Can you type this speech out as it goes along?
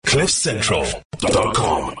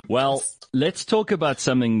CliffCentral.com. Well, let's talk about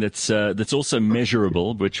something that's also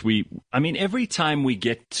measurable, every time we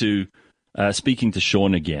get to speaking to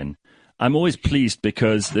Sean again, I'm always pleased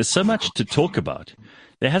because there's so much to talk about.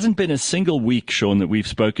 There hasn't been a single week, Sean, that we've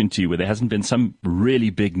spoken to you where there hasn't been some really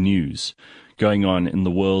big news going on in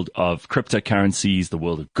the world of cryptocurrencies, the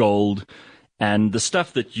world of gold, and the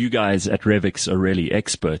stuff that you guys at Revix are really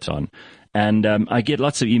expert on. And I get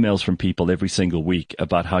lots of emails from people every single week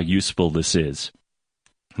about how useful this is.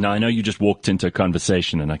 Now, I know you just walked into a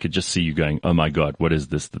conversation and I could just see you going, oh my God, what is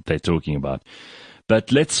this that they're talking about?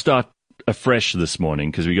 But let's start afresh this morning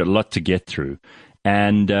because we've got a lot to get through.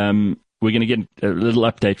 And we're going to get a little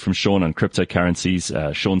update from Sean on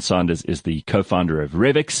cryptocurrencies. Sean Sanders is the co-founder of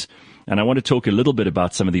Revix. And I want to talk a little bit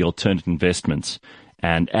about some of the alternate investments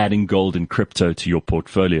and adding gold and crypto to your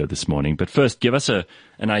portfolio this morning. But first, give us an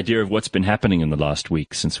idea of what's been happening in the last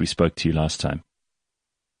week since we spoke to you last time.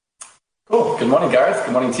 Cool. Good morning, Gareth.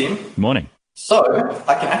 Good morning, team. Good morning. So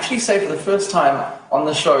I can actually say for the first time on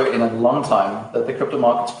the show in a long time that the crypto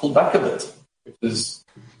market's pulled back a bit, which is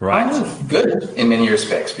kind of good in many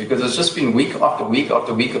respects because it's just been week after week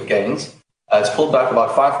after week of gains. It's pulled back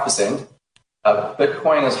about 5%.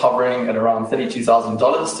 Bitcoin is hovering at around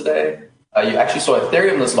 $32,000 today. You actually saw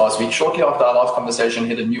Ethereum this last week, shortly after our last conversation,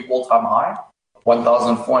 hit a new all-time high of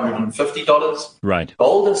 $1,450. Right.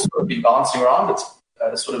 Gold has sort of been bouncing around.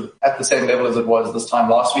 It's sort of at the same level as it was this time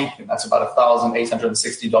last week, and that's about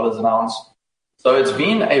 $1,860 an ounce. So it's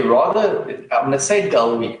been a rather, I'm going to say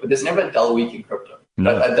dull week, but there's never a dull week in crypto.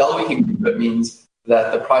 No. But a dull week in crypto means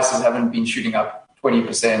that the prices haven't been shooting up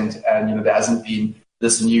 20% and, there hasn't been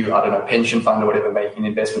this new, pension fund or whatever making an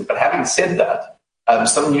investment. But having said that,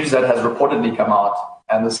 some news that has reportedly come out,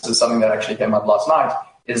 and this is something that actually came out last night,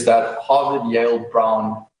 is that Harvard, Yale,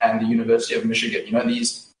 Brown, and the University of Michigan,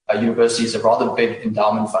 these universities are rather big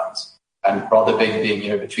endowment funds, and rather big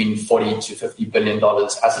being, between $40 to $50 billion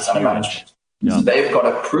assets under management. Yeah. So they've got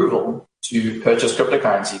approval to purchase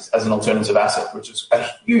cryptocurrencies as an alternative asset, which is a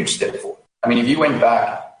huge step forward. If you went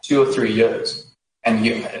back 2 or 3 years and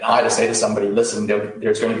I had to say to somebody, listen,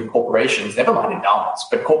 there's going to be corporations, never mind endowments,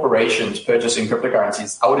 but corporations purchasing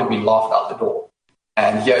cryptocurrencies, I would have been laughed out the door.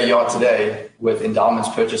 And here you are today with endowments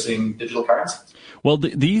purchasing digital currencies. Well,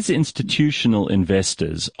 these institutional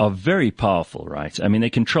investors are very powerful, right? They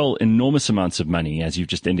control enormous amounts of money, as you've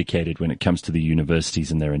just indicated, when it comes to the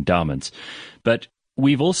universities and their endowments. But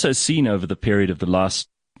we've also seen over the period of the last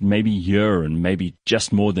maybe year and maybe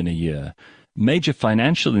just more than a year, major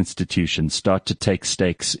financial institutions start to take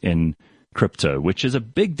stakes in crypto, which is a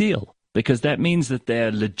big deal because that means that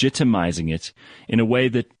they're legitimizing it in a way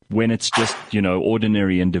that when it's just,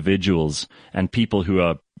 ordinary individuals and people who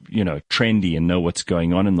are, trendy and know what's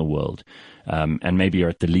going on in the world, and maybe are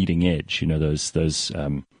at the leading edge, those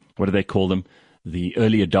what do they call them? The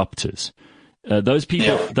early adopters. Those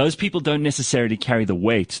people don't necessarily carry the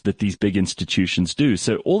weight that these big institutions do.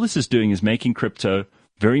 So all this is doing is making crypto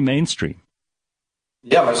very mainstream.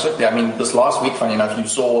 Yeah, most certainly. This last week, funny enough, you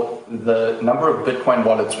saw the number of Bitcoin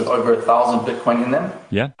wallets with over 1,000 Bitcoin in them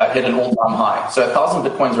hit an all-time high. So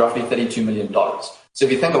 1,000 Bitcoin is roughly $32 million. So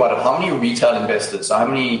if you think about it, how many retail investors, so how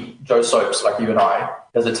many Joe Soaps like you and I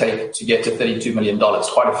does it take to get to $32 million?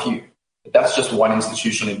 Quite a few. But that's just one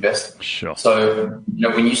institutional investor. Sure. So,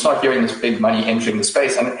 when you start hearing this big money entering the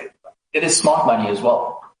space, and it is smart money as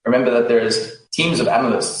well. Remember that there's teams of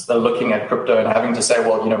analysts that are looking at crypto and having to say,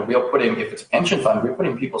 well, we are putting, if it's a pension fund, we're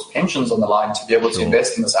putting people's pensions on the line to be able to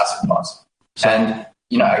invest in this asset class. And,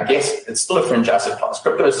 I guess it's still a fringe asset class.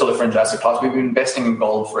 Crypto is still a fringe asset class. We've been investing in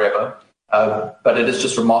gold forever. But it is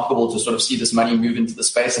just remarkable to sort of see this money move into the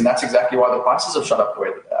space. And that's exactly why the prices have shot up the way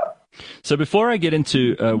that they have. So before I get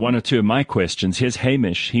into one or two of my questions, here's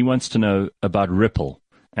Hamish. He wants to know about Ripple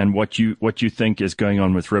and what you think is going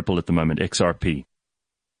on with Ripple at the moment, XRP.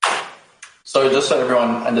 So just so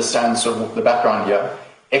everyone understands sort of the background here,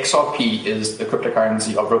 XRP is the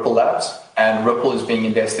cryptocurrency of Ripple Labs, and Ripple is being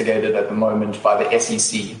investigated at the moment by the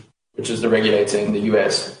SEC, which is the regulator in the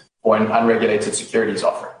US, for an unregulated securities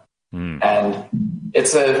offering. And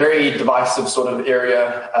it's a very divisive sort of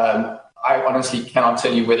area. I honestly cannot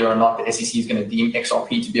tell you whether or not the SEC is going to deem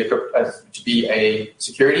XRP to be a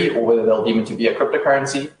security or whether they'll deem it to be a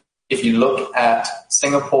cryptocurrency. If you look at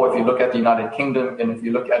Singapore, if you look at the United Kingdom, and if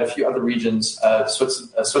you look at a few other regions,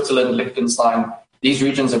 Switzerland, Liechtenstein, these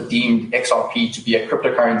regions have deemed XRP to be a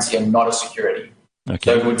cryptocurrency and not a security.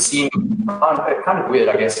 Okay. So it would seem kind of weird,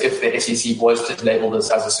 I guess, if the SEC was to label this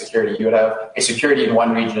as a security. You would have a security in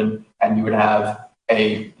one region and you would have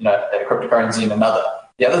a cryptocurrency in another.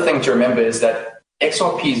 The other thing to remember is that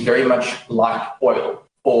XRP is very much like oil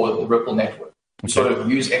for the Ripple network. You sort of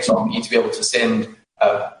use XRP to be able to send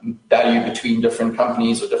value between different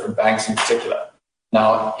companies or different banks in particular.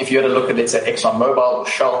 Now, if you had a look at, let's say, ExxonMobil or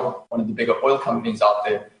Shell, one of the bigger oil companies out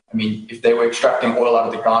there, I mean, if they were extracting oil out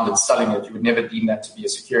of the ground and selling it, you would never deem that to be a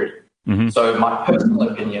security. So my personal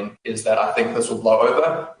opinion is that I think this will blow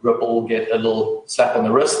over. Ripple will get a little slap on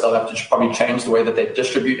the wrist. They'll have to probably change the way that they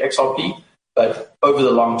distribute XRP. But over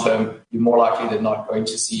the long term, you're more likely than not going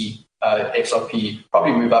to see XRP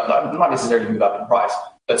probably move up, not necessarily move up in price,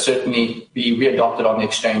 but certainly be readopted on the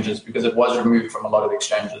exchanges because it was removed from a lot of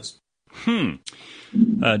exchanges.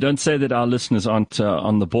 Don't say that our listeners aren't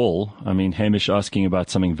on the ball. I mean, Hamish asking about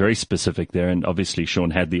something very specific there, and obviously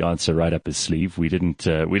Sean had the answer right up his sleeve. We didn't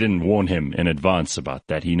warn him in advance about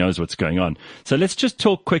that. He knows what's going on. So let's just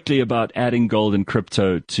talk quickly about adding gold and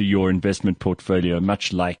crypto to your investment portfolio,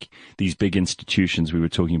 much like these big institutions we were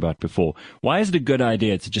talking about before. Why is it a good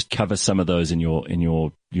idea to just cover some of those in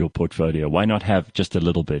your portfolio? Why not have just a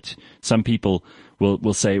little bit? Some people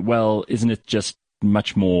will say, well, isn't it just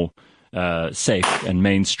much more safe and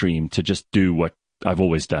mainstream to just do what I've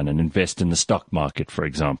always done and invest in the stock market, for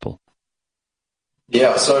example?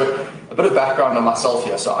 Yeah, so a bit of background on myself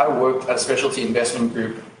here. So I worked at a specialty investment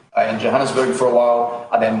group in Johannesburg for a while.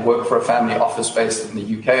 I then worked for a family office based in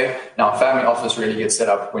the UK. Now, a family office really gets set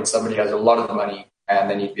up when somebody has a lot of money and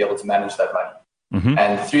they need to be able to manage that money.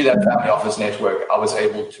 And through that family office network, I was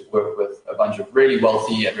able to work with a bunch of really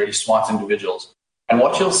wealthy and really smart individuals. And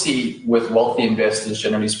what you'll see with wealthy investors,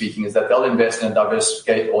 generally speaking, is that they'll invest in a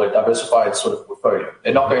diversified sort of portfolio.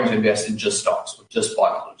 They're not going to invest in just stocks or just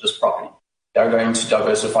bonds or just property. They're going to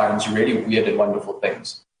diversify into really weird and wonderful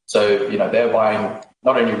things. So, they're buying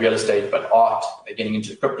not only real estate, but art. They're getting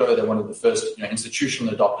into crypto. They're one of the first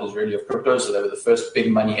institutional adopters really of crypto. So they were the first big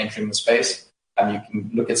money entering the space. And you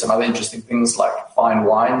can look at some other interesting things like fine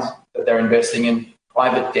wines that they're investing in.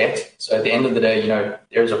 Private debt. So at the end of the day,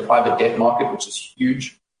 there is a private debt market, which is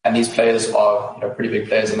huge. And these players are, pretty big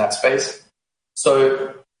players in that space.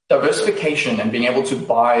 So diversification and being able to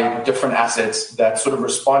buy different assets that sort of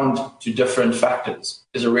respond to different factors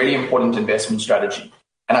is a really important investment strategy.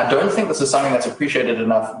 And I don't think this is something that's appreciated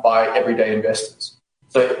enough by everyday investors.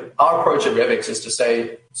 So our approach at Revex is to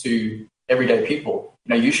say to everyday people,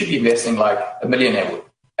 you should be investing like a millionaire would.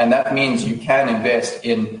 And that means you can invest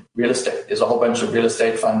in real estate. There's a whole bunch of real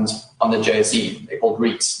estate funds on the JSE. They're called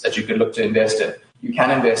REITs that you could look to invest in. You can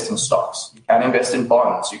invest in stocks. You can invest in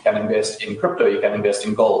bonds. You can invest in crypto. You can invest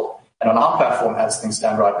in gold. And on our platform, as things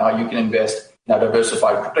stand right now, you can invest in a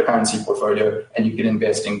diversified cryptocurrency portfolio and you can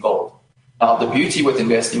invest in gold. Now, the beauty with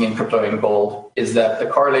investing in crypto and gold is that the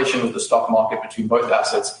correlation with the stock market between both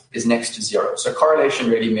assets is next to zero. So correlation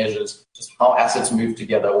really measures just how assets move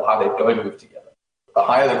together or how they don't move together. The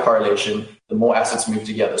higher the correlation, the more assets move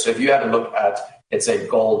together. So if you had a look at, let's say,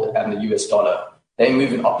 gold and the US dollar, they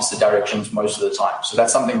move in opposite directions most of the time. So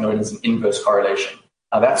that's something known as an inverse correlation.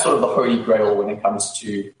 Now, that's sort of the holy grail when it comes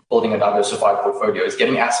to building a diversified portfolio, is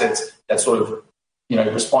getting assets that sort of,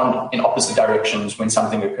 respond in opposite directions when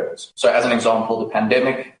something occurs. So as an example, the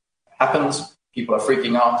pandemic happens, people are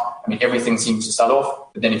freaking out. I mean, everything seems to sell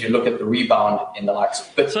off. But then if you look at the rebound in the likes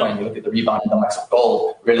of Bitcoin, you look at the rebound in the likes of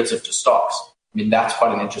gold relative to stocks, I mean, that's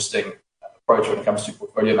quite an interesting approach when it comes to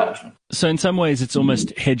portfolio management. So in some ways, it's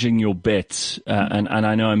almost hedging your bets. And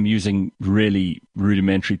I know I'm using really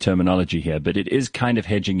rudimentary terminology here, but it is kind of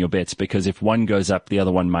hedging your bets because if one goes up, the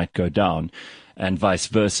other one might go down and vice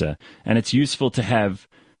versa. And it's useful to have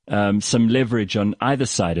some leverage on either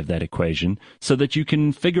side of that equation so that you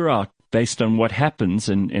can figure out, based on what happens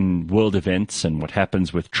in world events and what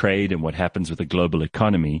happens with trade and what happens with the global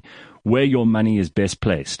economy, where your money is best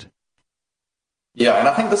placed. Yeah, and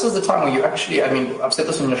I think this is the time where you actually, I've said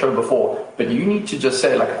this on your show before, but you need to just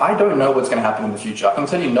say, I don't know what's going to happen in the future. I can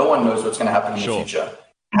tell you no one knows what's going to happen in the future.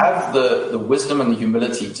 Have the wisdom and the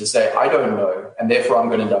humility to say, I don't know, and therefore I'm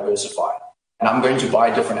going to diversify. And I'm going to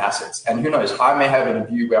buy different assets. And who knows, I may have a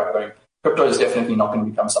view where I'm going, crypto is definitely not going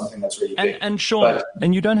to become something that's really big. And Sean,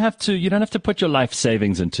 and you don't have to put your life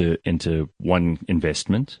savings into one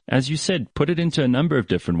investment. As you said, put it into a number of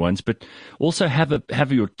different ones, but also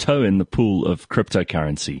have your toe in the pool of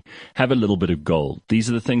cryptocurrency. Have a little bit of gold.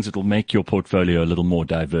 These are the things that will make your portfolio a little more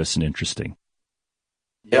diverse and interesting.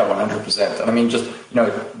 Yeah, 100%. And just,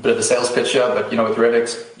 a bit of a sales pitch here, but, with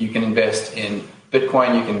Revex, you can invest in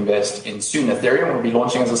Bitcoin, you can invest in soon. Ethereum will be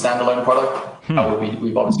launching as a standalone product.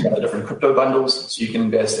 We've obviously got the different crypto bundles. So you can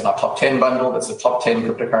invest in our top 10 bundle. That's the top 10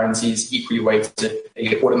 cryptocurrencies, equally weighted. They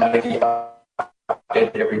get automatically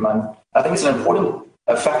updated every month. I think it's an important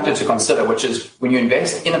a factor to consider, which is when you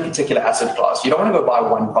invest in a particular asset class, you don't want to go buy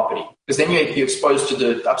one property because then you're exposed to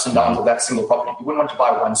the ups and downs of that single property. You wouldn't want to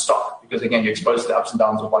buy one stock because, again, you're exposed to the ups and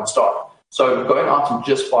downs of one stock. So going out and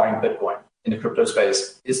just buying Bitcoin in the crypto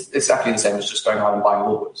space is exactly the same as just going out and buying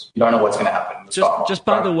Woolworths. You don't know what's going to happen in the stock market. Just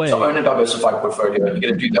by the way, so own a diversified portfolio. You're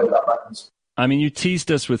going to do that without buttons. I mean, you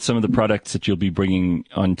teased us with some of the products that you'll be bringing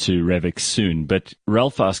onto Revix soon, but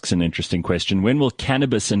Ralph asks an interesting question. When will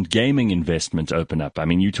cannabis and gaming investment open up? I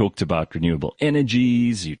mean, you talked about renewable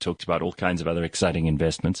energies, you talked about all kinds of other exciting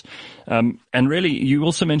investments. And really, you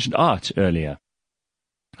also mentioned art earlier.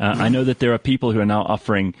 I know that there are people who are now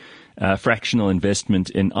offering fractional investment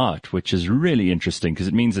in art, which is really interesting because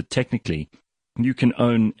it means that technically you can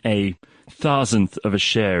own a thousandth of a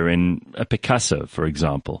share in a Picasso, for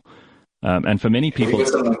example. And for many people,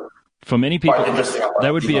 that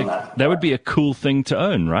would be a cool thing to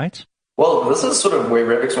own, right? Well, this is sort of where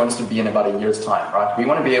Revix wants to be in about a year's time, right? We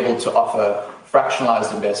want to be able to offer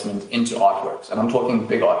fractionalized investment into artworks, and I'm talking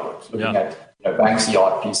big artworks, looking at Banksy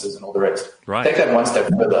art pieces and all the rest. Right. Take that one step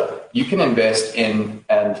further. You can invest in,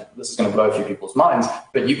 and this is going to blow a few people's minds,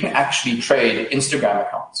 but you can actually trade Instagram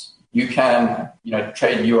accounts. You can,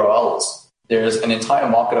 trade URLs. There's an entire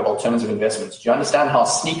market of alternative investments. Do you understand how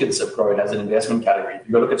sneakers have grown as an investment category? If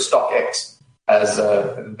you go look at StockX, that's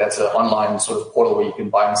an online sort of portal where you can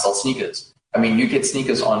buy and sell sneakers. I mean, you get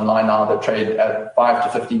sneakers online now that trade at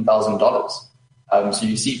 $5,000 to $15,000. So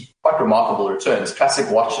you see quite remarkable returns.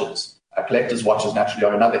 Classic watches, collector's watches naturally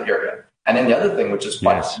are another area. And then the other thing, which is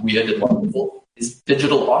quite weird and wonderful, is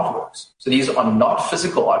digital artworks. So these are not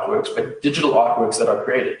physical artworks, but digital artworks that are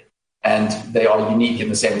created. And they are unique in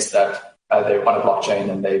the sense that they're on a blockchain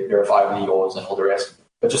and they're verifiably yours and all the rest.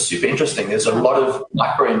 But just super interesting. There's a lot of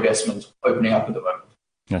micro investment opening up at the moment.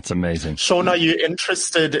 That's amazing. Sean, are you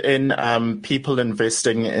interested in people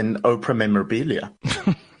investing in Oprah memorabilia?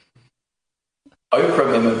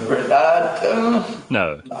 Oprah memorabilia?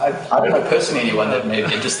 No. I don't know personally anyone that may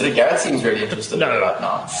be interested. Gareth seems really interested in it right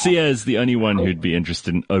now. Sia is the only one who'd be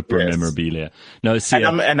interested in Oprah memorabilia. No, Sia.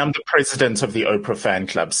 And I'm the president of the Oprah fan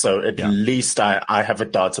club, so at least I have a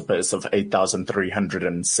database of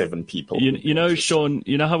 8,307 people. You know, Sean,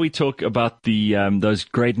 you know how we talk about the those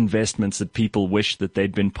great investments that people wish that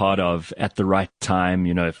they'd been part of at the right time?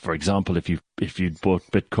 You know, for example, if you'd bought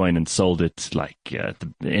Bitcoin and sold it like at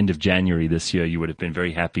the end of January this year, you would have been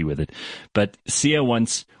very happy with it. But Sia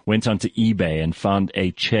once went onto eBay and found a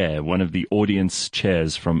chair, one of the audience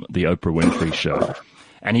chairs from the Oprah Winfrey Show.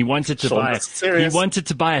 And he wanted to buy it. Serious? He wanted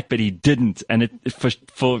to buy it, but he didn't. And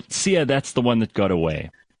for Sia, that's the one that got away.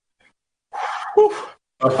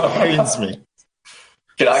 Pains me.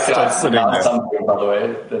 Can I add something, by the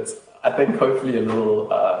way? That's, I think, hopefully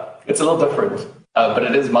it's a little different. But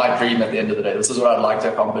it is my dream at the end of the day. This is what I'd like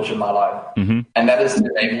to accomplish in my life. Mm-hmm. And that is to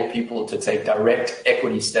enable people to take direct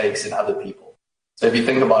equity stakes in other people. So if you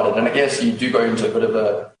think about it, and I guess you do go into a bit of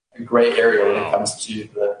a gray area when it comes to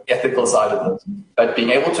the ethical side of this, but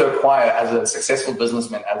being able to acquire, as a successful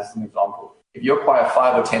businessman, as an example, if you acquire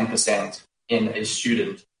 5 or 10% in a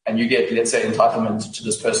student and you get, let's say, entitlement to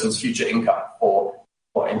this person's future income or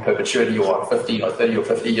in perpetuity or 15 or 30 or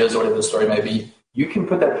 50 years or whatever the story may be, you can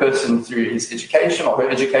put that person through his education or her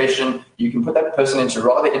education. You can put that person into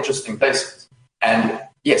rather interesting places. And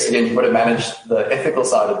yes, again, you've got to manage the ethical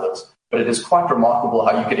side of this, but it is quite remarkable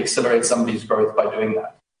how you could accelerate somebody's growth by doing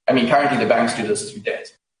that. I mean, currently the banks do this through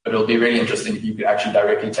debt, but it'll be really interesting if you could actually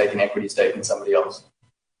directly take an equity stake in somebody else.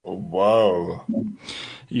 Whoa.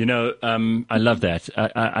 You know, I love that.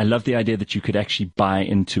 I love the idea that you could actually buy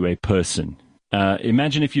into a person.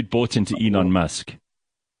 Imagine if you'd bought into Elon Musk.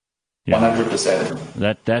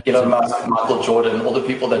 100%. That Elon Musk, Michael Jordan, all the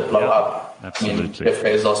people that blow up. Absolutely. I mean, Jeff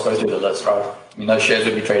Bezos goes through the list, right? I mean, those shares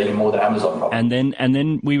would be trading more than Amazon. Probably. And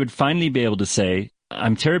then we would finally be able to say,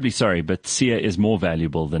 I'm terribly sorry, but Sia is more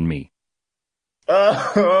valuable than me.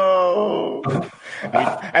 Oh.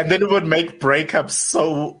 And then it would make breakups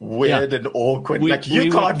so weird and awkward.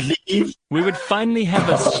 You can't leave. We would finally have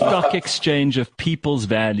a stock exchange of people's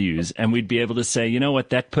values, and we'd be able to say, you know what,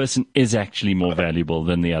 that person is actually more valuable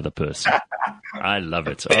than the other person. I love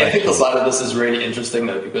it. The ethical side of this is really interesting,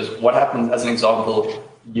 though, because what happens, as an example,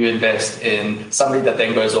 you invest in somebody that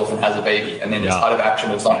then goes off and has a baby, and then it's out of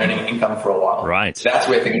action, it's not earning income for a while. Right. So that's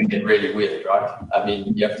where things get really weird, right? I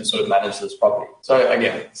mean, you have to sort of manage this properly. So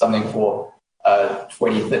again, something for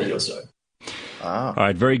 2030 or so. All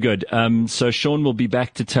right, very good. So Sean will be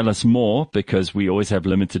back to tell us more because we always have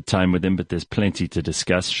limited time with him, but there's plenty to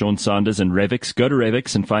discuss. Sean Sanders and Revix. Go to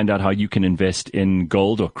Revix and find out how you can invest in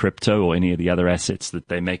gold or crypto or any of the other assets that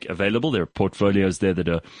they make available. There are portfolios there that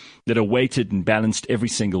are weighted and balanced every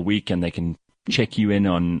single week, and they can check you in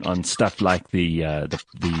on stuff like the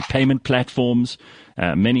payment platforms,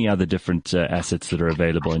 many other different assets that are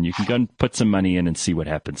available, and you can go and put some money in and see what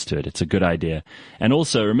happens to it. It's a good idea. And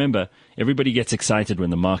also remember, everybody gets excited when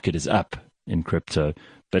the market is up in crypto,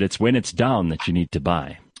 but it's when it's down that you need to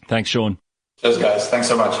buy. Thanks, Sean. Cheers, guys. Thanks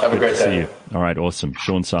so much. Have a great day. See you. All right, awesome.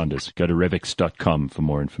 Sean Sanders. Go to Revix.com for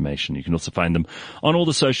more information. You can also find them on all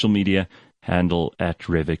the social media, handle at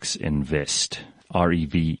Revix Invest.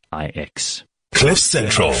 REVIX.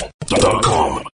 CliffCentral.com